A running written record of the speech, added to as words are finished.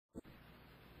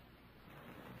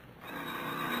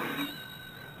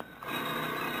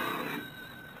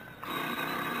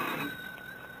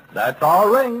That's our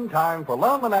ring. Time for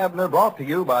Lum and Abner, brought to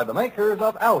you by the makers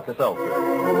of Alka-Seltzer.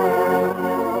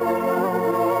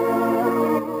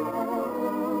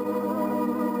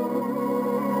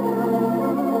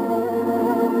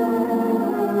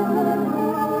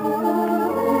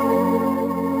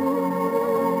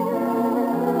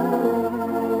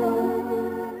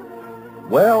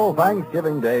 Well,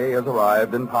 Thanksgiving Day has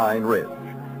arrived in Pine Ridge,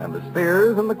 and the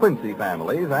Spears and the Quincy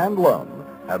families and Lum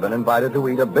have been invited to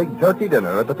eat a big turkey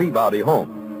dinner at the Peabody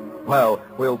home. Well,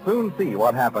 we'll soon see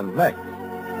what happens next.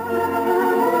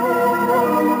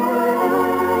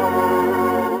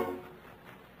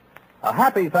 A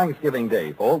happy Thanksgiving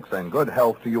Day, folks, and good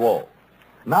health to you all.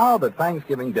 Now that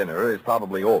Thanksgiving dinner is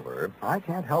probably over, I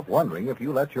can't help wondering if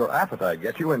you let your appetite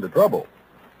get you into trouble.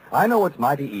 I know it's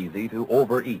mighty easy to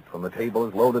overeat when the table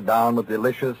is loaded down with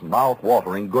delicious,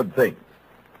 mouth-watering good things.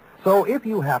 So if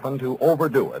you happen to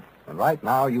overdo it, and right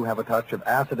now you have a touch of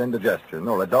acid indigestion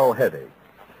or a dull headache,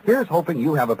 here's hoping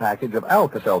you have a package of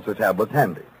Alka-Seltzer tablets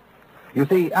handy. You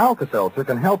see, Alka-Seltzer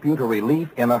can help you to relief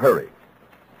in a hurry.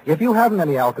 If you haven't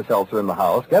any Alka-Seltzer in the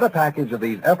house, get a package of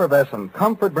these effervescent,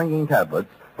 comfort-bringing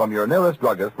tablets from your nearest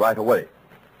druggist right away.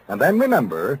 And then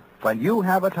remember, when you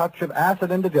have a touch of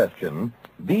acid indigestion,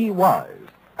 be wise.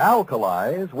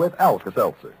 Alkalize with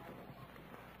Alka-Seltzer.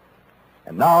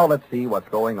 And now let's see what's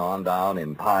going on down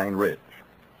in Pine Ridge.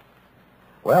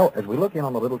 Well, as we look in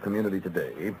on the little community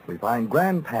today, we find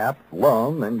Grandpap,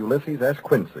 Lum, and Ulysses S.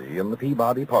 Quincy in the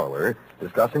Peabody parlor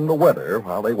discussing the weather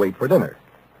while they wait for dinner.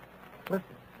 Listen.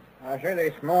 Sure,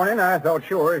 this morning I thought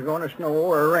sure it was going to snow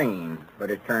or rain,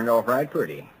 but it turned off right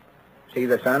pretty. See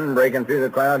the sun breaking through the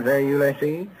clouds there,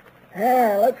 Ulysses?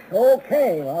 Yeah, looks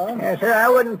okay, Lum. Yes, sir, I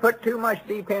wouldn't put too much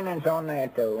dependence on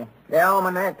that, though. The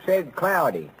almanac said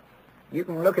cloudy. You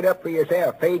can look it up for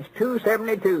yourself. Page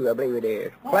 272, I believe it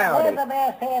is. Cloudy.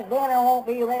 Elizabeth says dinner won't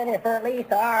be ready for at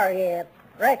least an hour yet.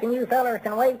 Reckon you fellers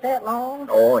can wait that long?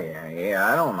 Oh,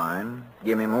 yeah, I don't mind.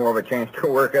 Give me more of a chance to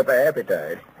work up an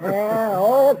appetite. Yeah,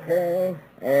 okay.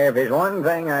 If there's one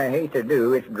thing I hate to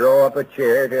do, it's draw up a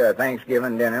chair to a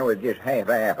Thanksgiving dinner with just half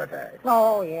an appetite.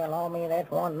 Oh, yeah, Lummy, that's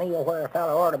one meal where a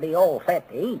fellow ought to be all set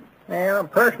to eat. Well,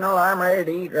 personal, I'm ready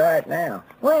to eat right now.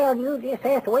 Well, you just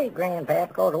have to wait, Grandpap,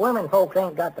 because the women folks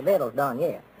ain't got the victuals done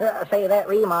yet. Say, that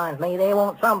reminds me, they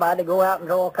want somebody to go out and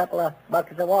draw a couple of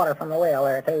buckets of water from the well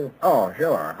there, too. Oh,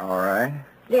 sure, all right.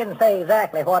 Didn't say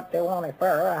exactly what they wanted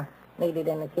for. Needed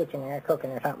in the kitchen there, cooking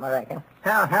or something, I reckon.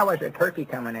 How was the turkey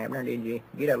coming, Abner? Did you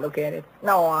get a look at it?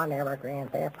 No, I never,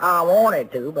 Grandpap. I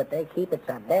wanted to, but they keep it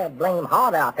so dead blame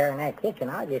hot out there in that kitchen,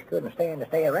 I just couldn't stand to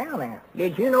stay around there.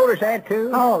 Did you notice that, too?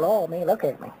 Oh, Lord, me, look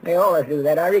at me. They always do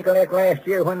that. I recollect last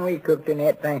year when we cooked in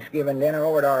that Thanksgiving dinner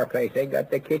over at our place. They got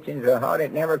the kitchen so hot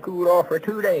it never cooled off for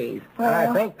 2 days. Well,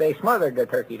 I think they smothered the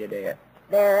turkey to death.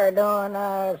 They're doing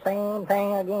the same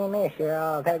thing again this year,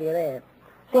 I'll tell you that.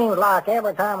 Seems like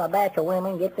every time a batch of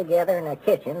women get together in the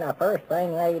kitchen, the first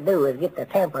thing they do is get the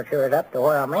temperatures up to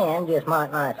where a man just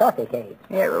might not suffocate.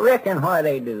 Yeah, reckon why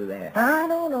they do that? I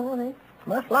don't know. They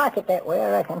must like it that way,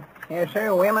 I reckon. Yes,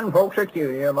 sir, women folks are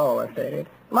curious. I've always said it.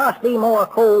 Must be more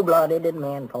cold-blooded than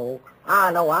men folks.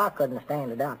 I know I couldn't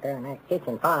stand it out there in that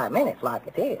kitchen 5 minutes like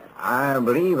it is. I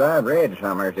believe I've read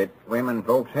somewhere that women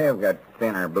folks have got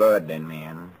thinner blood than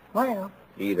men. Well,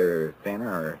 either thinner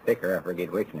or thicker, I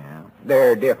forget which now.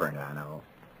 They're different, I know.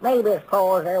 Maybe it's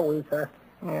 'cause they're weaker.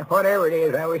 Yeah, whatever it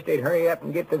is, I wish they'd hurry up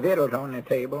and get the victuals on the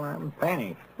table. I'm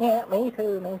panicked. Yeah, me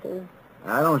too.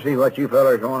 I don't see what you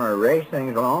fellers want to race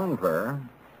things along for.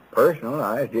 Personal,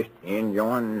 I was just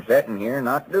enjoying sitting here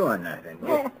not doing nothing,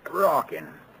 just rocking.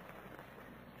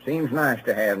 Seems nice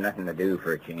to have nothing to do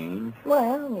for a change.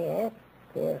 Well, yeah,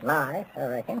 it's nice, I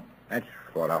reckon. That's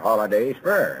what a holiday's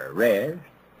for, rest.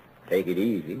 Take it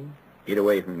easy. Get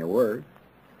away from your work.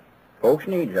 Folks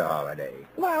needs a holiday.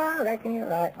 Well, I reckon you're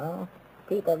right, Mom.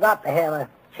 People got to have a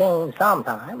change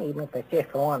sometime, even if it's just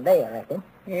for 1 day, I reckon.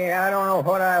 Yeah, I don't know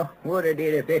what I would have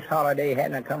did if this holiday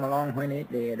hadn't come along when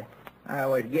it did. I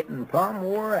was getting plumb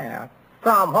wore out.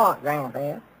 From what,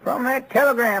 Grandpa? From that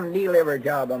telegram deliver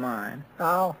job of mine.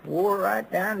 Oh? Wore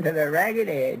right down to the ragged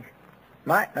edge.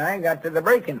 I got to the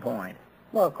breaking point.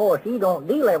 Well, of course, you don't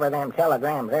deliver them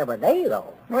telegrams every day,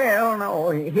 though. Well, no,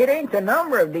 it ain't the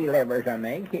number of delivers I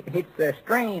make. It's the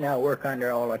strain I work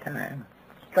under all the time.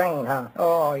 Strain, huh?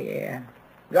 Oh, yeah.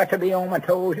 Got to be on my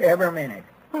toes every minute.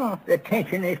 The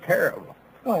tension is terrible.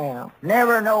 Well.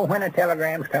 Never know when a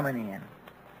telegram's coming in.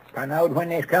 If I knowed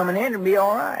when it's coming in, it'd be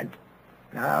all right.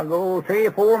 Now I'll go 3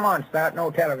 or 4 months without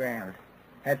no telegrams.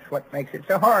 That's what makes it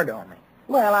so hard on me.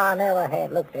 Well, I never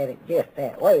had looked at it just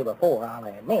that way before, I'll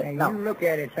admit. And No. you look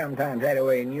at it sometimes that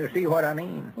way, and you'll see what I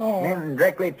mean. Yeah. Then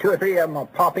directly 2 or 3 of them will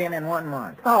pop in 1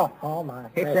 month. Oh, my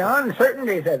It's goodness. the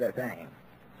uncertainties of the thing.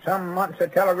 Some months a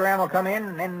telegram will come in,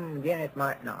 and then again it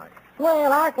might not.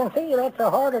 Well, I can see that's a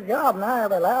harder job than I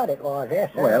ever allowed it was,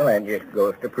 yes, sir. Well, that just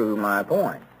goes to prove my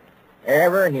point.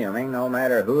 Every human, no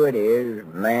matter who it is,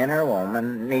 man or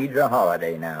woman, needs a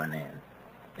holiday now and then.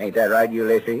 Ain't that right,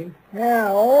 Ulysses?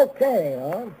 Yeah, okay,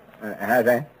 Lum. How's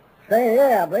that? Say,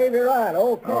 yeah, I believe you're right,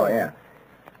 okay. Oh, yeah.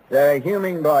 The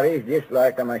human body is just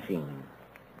like a machine.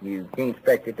 You can't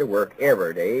expect it to work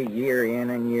every day, year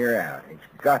in and year out. It's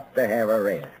got to have a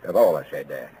rest. I've always said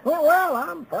that. Well,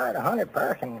 I'm for it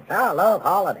 100%. I love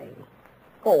holidays.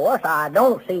 Of course, I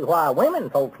don't see why women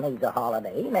folks need a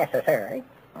holiday necessary.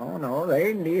 Oh, no,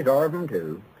 they deserve them,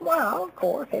 too. Well, of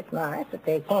course, it's nice that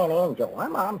they can enjoy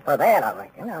them. I'm for that, I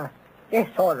reckon.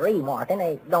 Just sort of remarking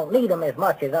they don't need them as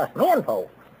much as us men folks.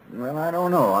 Well, I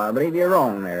don't know. I believe you're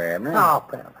wrong there, Abner. Oh,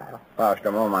 pal. Whilst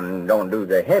a woman don't do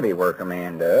the heavy work a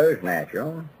man does,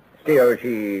 natural. Still,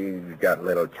 she's got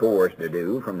little chores to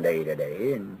do from day to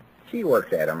day, and she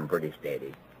works at 'em pretty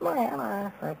steady. Well,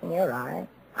 I reckon you're right.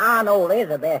 I know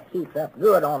Elizabeth keeps up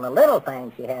good on the little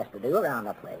things she has to do around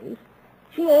the place.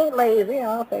 She ain't lazy,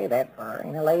 I'll say that for her.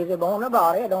 Ain't a lazy bone in her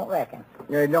body, I don't reckon.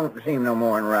 It don't seem no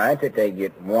more than right that they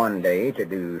get one day to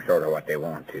do sort of what they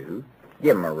want to.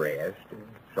 Give 'em a rest,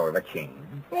 sort of a change.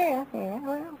 Yeah,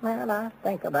 well, now that I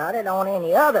think about it, on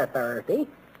any other Thursday,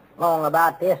 long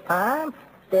about this time,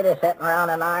 instead of sitting around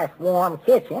a nice warm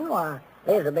kitchen, why,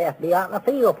 Elizabeth be out in the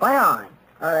field plowing.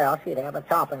 Or else she'd have a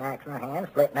chopping axe in her hand,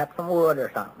 splitting up some wood or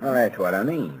something. Well, that's what I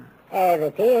mean. As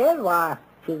it is, why,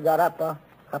 she got up a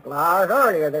couple of hours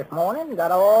earlier this morning and got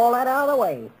all that out of the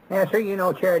way. Now, see, you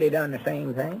know Charity done the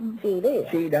same thing. She did.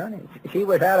 She done it. She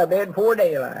was out of bed before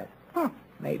daylight. Hmm.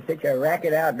 Made such a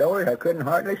racket outdoors I couldn't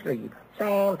hardly sleep.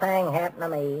 Same thing happened to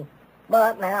me.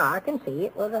 But now I can see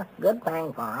it was a good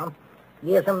thing for 'em.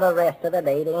 Gives 'em the rest of the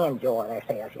day to enjoy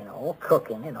themselves, you know,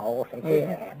 cooking and all such as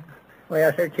that.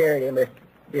 Well, Sir Charity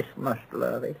just must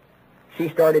love it. She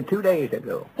started 2 days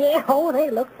ago. Yeah, oh, they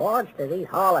look forward to these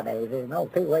holidays. There's no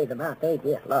two ways about it. They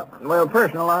just love 'em. Well,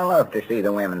 personal, I love to see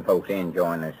the women folks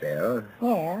enjoying themselves.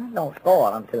 Yeah, don't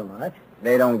spoil 'em too much.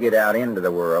 They don't get out into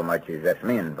the world much as us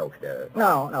men folks does.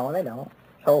 No, they don't.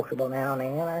 Sociable now and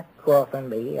then, or quilting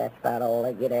bee, that's about all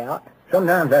they get out.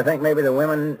 Sometimes I think maybe the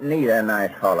women need a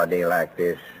nice holiday like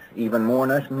this even more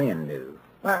than us men do.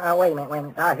 Wait a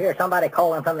minute. I hear somebody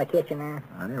calling from the kitchen there.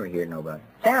 I never hear nobody.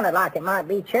 Sounded like it might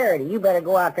be Charity. You better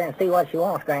go out there and see what she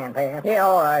wants, Grandpa. Yeah,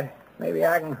 all right. Maybe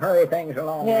I can hurry things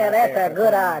along. Yeah, out that's there. a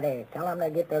good idea. Tell 'em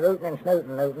to get the rootin' and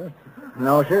snootin' lootin'.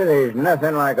 No, sir, there's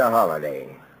nothing like a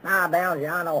holiday. Now, bound you,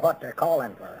 I know what they're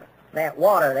calling for. That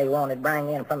water they wanted bring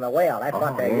in from the well. That's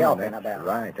what they're yelping about.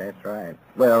 That's right.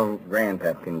 Well,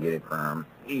 Grandpap can get it for him.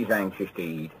 He's anxious to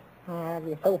eat. I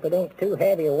just hope it ain't too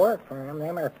heavy a work for him.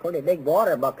 Them are pretty big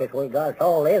water buckets we got. It's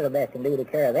all Elizabeth can do to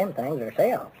carry them things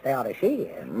herself, stout as she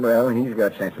is. Well, he's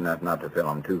got sense enough not to fill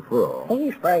them too full.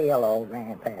 He's frail, old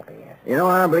Grandpappy is. You know,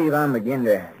 I believe I'm beginning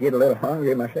to get a little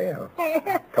hungry myself.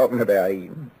 Talking about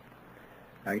eating.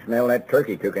 I can smell that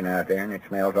turkey cooking out there, and it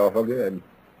smells awful good.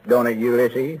 Don't it,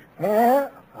 Ulysses? Yeah,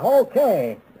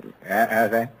 okay. How's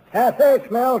that? I say it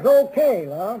smells okay,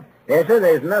 Lum. Yes, sir,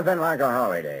 there's nothing like a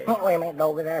holiday. Oh, wait a minute,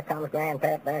 over there comes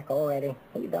Grandpap back already.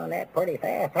 He done that pretty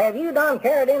fast. Have you done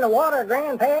carried in the water,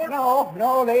 Grandpap?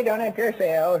 No, they done it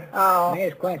themselves. Oh.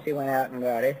 Miss Quincy went out and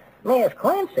got it. Miss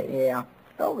Quincy? Yeah.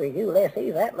 Over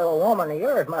Ulysses, that little woman of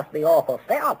yours must be awful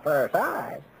stout for her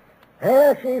size.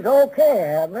 Yeah, she's okay,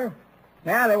 Abner.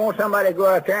 Now they want somebody to go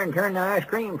out there and turn the ice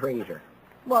cream freezer.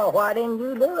 Well, why didn't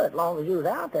you do it long as you was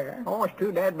out there? Oh, it's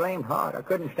too dad blamed hot. I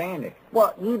couldn't stand it.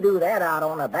 Well, you do that out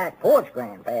on the back porch,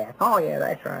 Grandpa. Oh, yeah,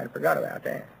 that's right. I forgot about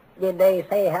that. Did they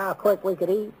say how quick we could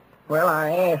eat? Well,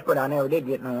 I asked, but I never did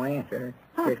get no answer.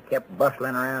 Just kept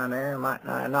bustling around there. Might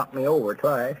not knock me over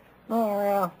twice. Oh,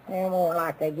 well, they're more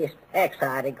like they just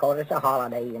excited 'cause it's a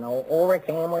holiday, you know,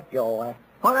 overcame with joy.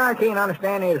 What I can't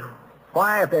understand is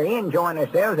why, if they're enjoying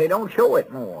themselves, they don't show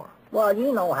it more. Well,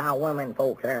 you know how women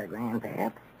folks are,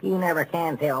 Grandpap. You never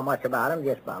can tell much about them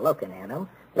just by looking at them.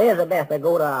 Elizabeth would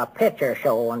go to a picture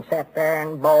show and sit there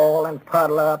and bawl and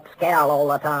puddle up, scowl all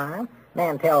the time,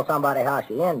 then tell somebody how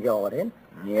she enjoyed it.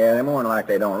 Yeah, they're more like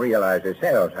they don't realize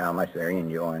themselves how much they're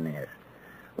enjoying this.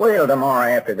 Wait till tomorrow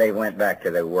after they went back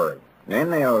to their work.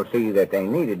 Then they'll see that they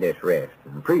needed this rest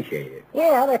and appreciate it.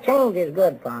 Yeah, the change is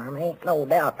good for 'em. Ain't no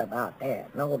doubt about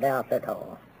that. No doubt at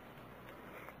all.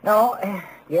 No,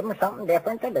 give 'em something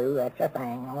different to do. That's the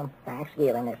thing on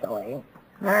Thanksgiving this way.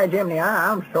 Now, Jimmy,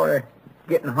 I'm sort of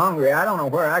getting hungry. I don't know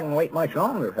where I can wait much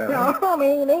longer, fella. No,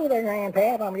 me neither,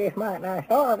 Grandpap. I'm just might not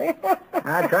starving.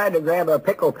 I tried to grab a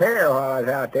pickled pear while I was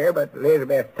out there, but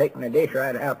Elizabeth's taking the dish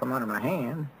right out from under my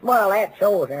hand. Well, that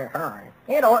shows they're hurrying.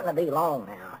 It oughtn't to be long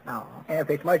now. No. If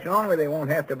it's much longer, they won't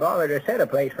have to bother to set a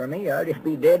place for me. I'll just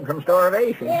be dead from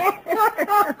starvation.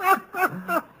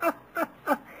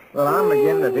 Well, I'm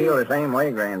beginning to feel the same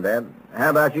way, Granddad.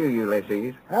 How about you,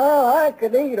 Ulysses? Oh, I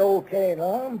could eat okay,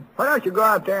 Lum. Why don't you go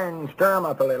out there and stir 'em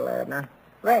up a little, Abner?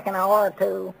 Reckon I ought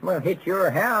to. Well, it's your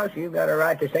house. You've got a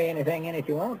right to say anything in it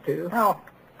you want to. Oh,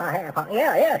 I have.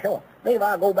 Yeah, sure. Leave,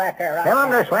 I'll go back there right Tell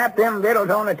 'em now. to slap them victuals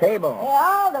on the table. Yeah,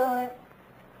 I'll do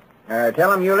it.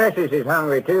 Tell 'em Ulysses is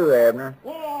hungry, too, Abner.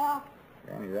 Yeah.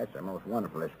 Granny, that's the most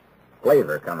wonderfulest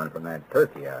flavor coming from that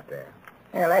turkey out there.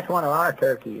 Yeah, that's one of our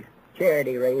turkeys.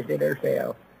 Charity raised it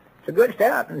herself. It's a good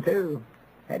stouting, too.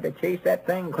 Had to chase that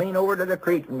thing clean over to the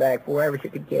creek and back before ever she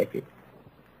could catch it.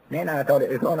 Then I thought it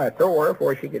was going to throw her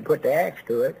before she could put the axe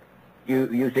to it.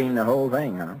 You seen the whole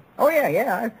thing, huh? Oh, yeah.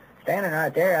 I was standing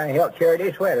right there. I helped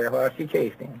Charity's sweater while she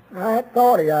chased him. Right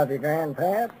 40 of you,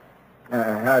 Grandpap.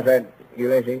 How's that,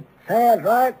 Ulysses? Sounds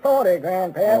right 40,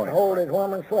 Grandpap, Oh, to hold his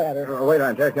woman's sweater. Wait a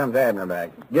minute. There comes Abner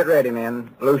back. Get ready, men.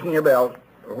 Loosen your belts.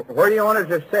 Where do you want us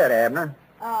to sit, Abner?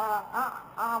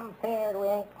 I'm feared we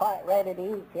ain't quite ready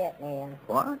to eat yet, man.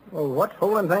 What? Well, what's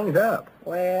holding things up?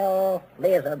 Well,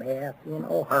 Elizabeth, you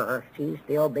know her. She's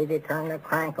still busy turning the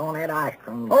crank on that ice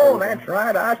cream. Oh, freezer. that's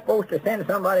right. I was supposed to send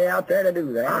somebody out there to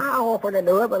do that. I offered to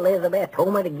do it, but Elizabeth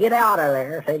told me to get out of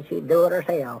there. Said she'd do it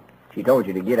herself. She told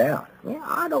you to get out. Yeah,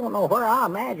 I don't know where I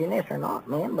imagine this or not,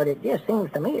 man, but it just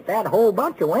seems to me that whole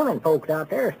bunch of women folks out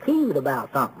there is peeved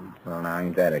about something. Well, now,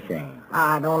 ain't that a shame?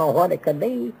 I don't know what it could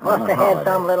be. On Must a have had holiday.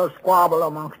 some little squabble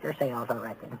amongst themselves, I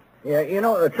reckon. Yeah, you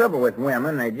know, the trouble with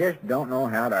women, they just don't know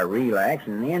how to relax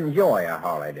and enjoy a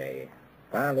holiday.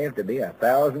 If I live to be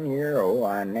 1,000-year-old,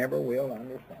 I never will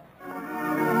understand.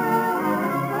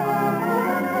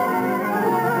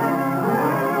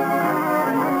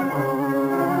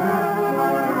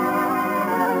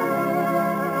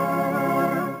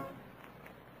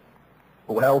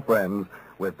 Well, friends,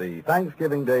 with the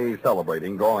Thanksgiving Day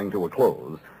celebrating drawing to a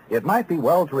close, it might be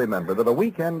well to remember that a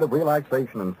weekend of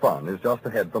relaxation and fun is just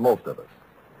ahead for most of us.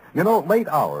 You know, late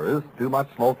hours, too much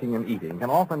smoking and eating can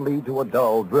often lead to a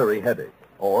dull, dreary headache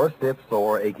or stiff,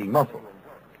 sore, aching muscles.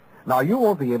 Now, you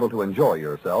won't be able to enjoy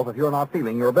yourself if you're not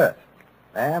feeling your best,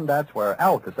 and that's where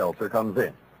Alka-Seltzer comes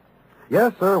in.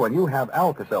 Yes, sir, when you have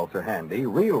Alka-Seltzer handy,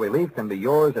 real relief can be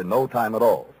yours in no time at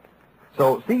all.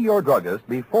 So see your druggist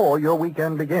before your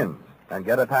weekend begins and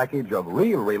get a package of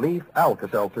Real Relief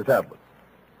Alka-Seltzer tablets.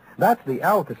 That's the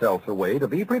Alka-Seltzer way to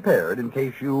be prepared in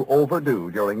case you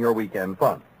overdo during your weekend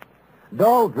fun.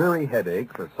 Dull, dreary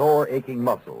headaches or sore, aching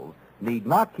muscles need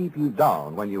not keep you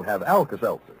down when you have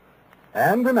Alka-Seltzer.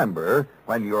 And remember,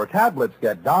 when your tablets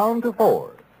get down to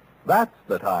 4, that's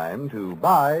the time to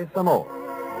buy some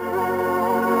more.